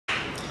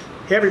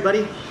Hey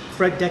everybody,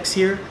 Fred Dex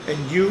here,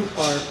 and you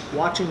are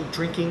watching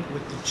Drinking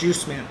with the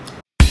Juiceman.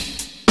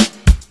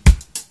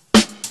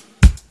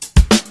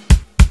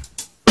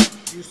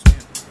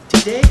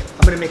 Today,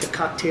 I'm going to make a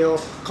cocktail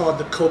called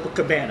the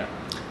Copacabana.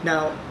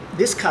 Now,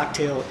 this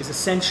cocktail is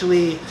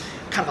essentially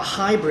kind of a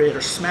hybrid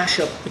or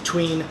smash up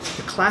between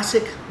the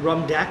classic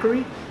rum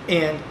daiquiri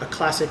and a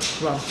classic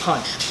rum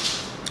punch.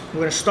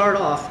 We're going to start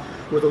off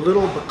with a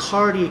little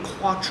Bacardi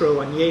Cuatro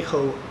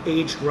Rum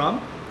aged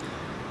rum.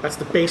 That's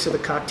the base of the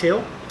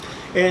cocktail.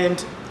 And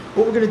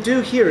what we're going to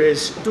do here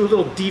is do a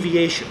little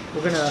deviation.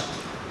 We're going to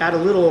add a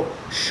little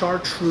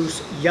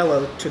Chartreuse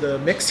Yellow to the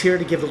mix here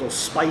to give it a little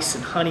spice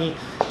and honey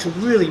to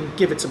really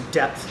give it some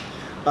depth.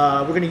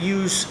 We're going to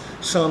use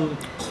some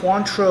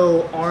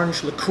Cointreau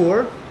orange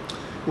liqueur.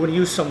 We're going to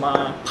use some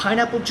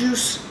pineapple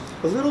juice,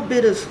 a little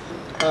bit of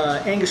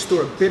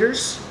Angostura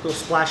Bitters, a little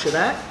splash of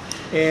that,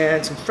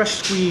 and some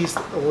fresh squeezed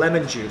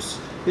lemon juice.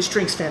 This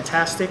drink's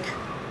fantastic.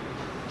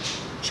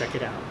 Check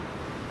it out.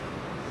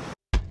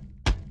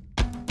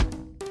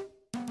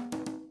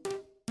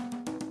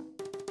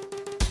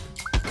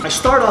 I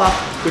start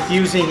off with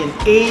using an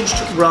aged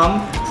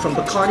rum from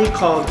Bacardi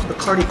called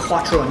Bacardi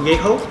Cuatro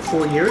Rum,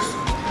 4 years.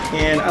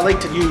 And I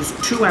like to use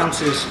 2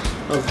 ounces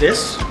of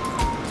this.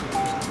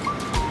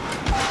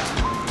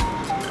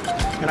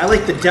 And I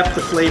like the depth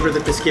of flavor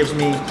that this gives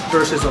me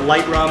versus a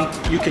light rum.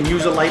 You can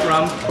use a light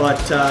rum,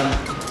 but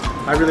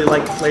I really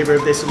like the flavor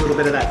of this, a little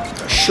bit of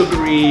that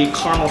sugary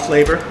caramel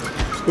flavor.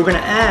 We're gonna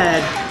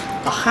add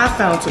a ½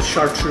 ounce of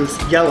Chartreuse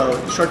Yellow.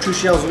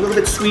 Chartreuse Yellow is a little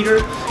bit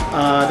sweeter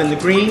than the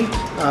green,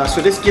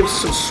 so this gives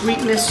some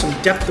sweetness, some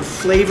depth of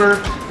flavor,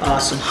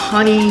 some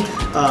honey,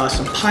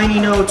 some piney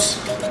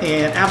notes,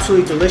 and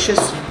absolutely delicious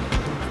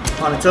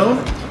on its own.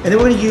 And then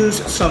we're going to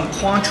use some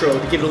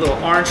Cointreau to give it a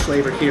little orange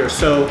flavor here.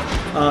 So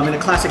in a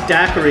classic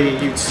daiquiri,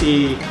 you'd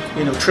see,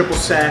 triple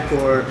sec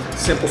or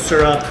simple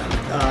syrup.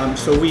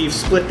 So we've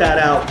split that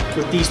out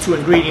with these 2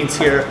 ingredients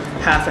here,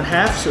 half and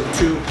half, so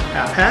 2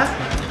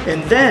 half.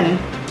 And then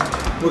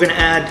we're going to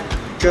add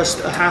just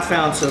a ½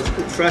 ounce of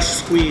fresh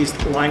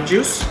squeezed lime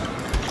juice,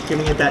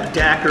 giving it that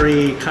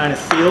daiquiri kind of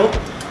feel.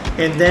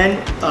 And then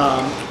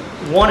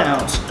 1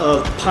 ounce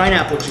of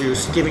pineapple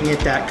juice, giving it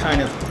that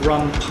kind of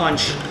rum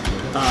punch,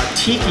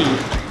 tiki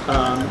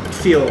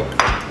feel.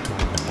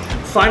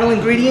 Final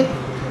ingredient,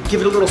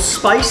 give it a little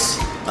spice.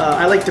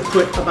 I like to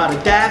put about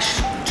a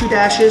dash, 2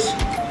 dashes,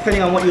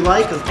 depending on what you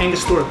like, of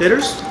Angostura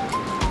Bitters.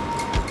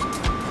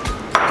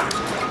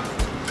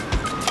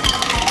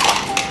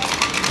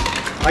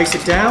 Ice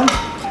it down.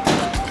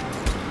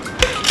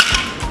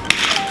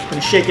 I'm going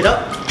to shake it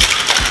up.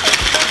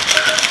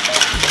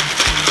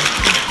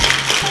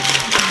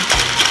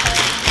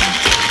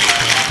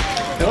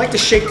 I like to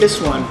shake this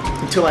one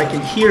until I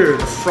can hear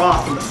the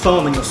froth and the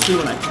foam, and you'll see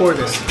when I pour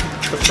this,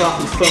 the froth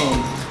and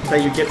foam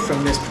that you get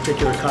from this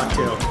particular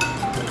cocktail.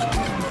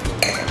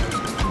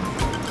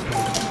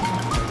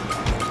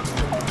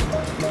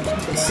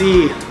 You can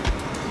see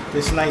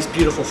this nice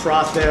beautiful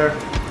froth there.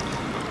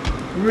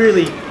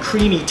 Really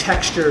creamy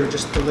texture,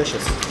 just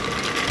delicious.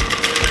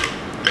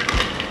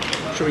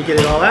 Sure we get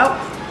it all out,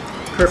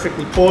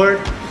 perfectly poured.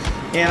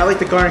 And I like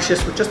to garnish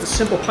this with just a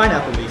simple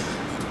pineapple leaf.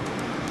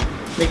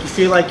 Make you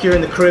feel like you're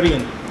in the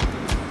Caribbean.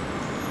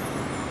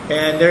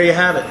 And there you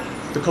have it,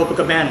 the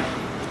Copacabana.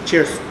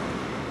 Cheers.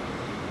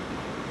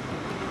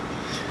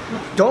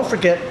 Don't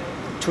forget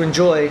to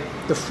enjoy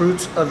the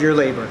fruits of your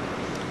labor.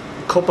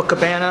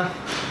 Copacabana,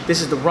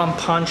 this is the rum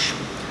punch,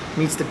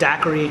 meets the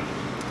daiquiri.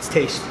 Let's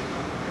taste.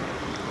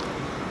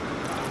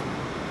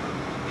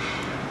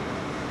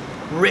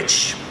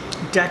 Rich,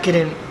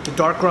 decadent. The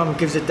dark rum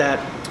gives it that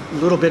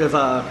little bit of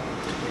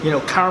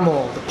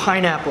caramel, the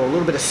pineapple, a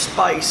little bit of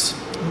spice,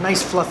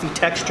 nice fluffy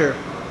texture,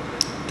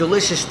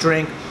 delicious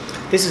drink.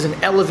 This is an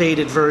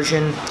elevated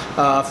version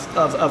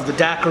of the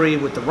daiquiri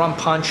with the rum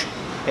punch.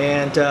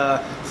 And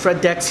Fred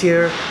Dex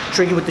here,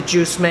 drinking with the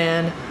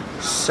Juiceman.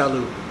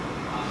 Salud.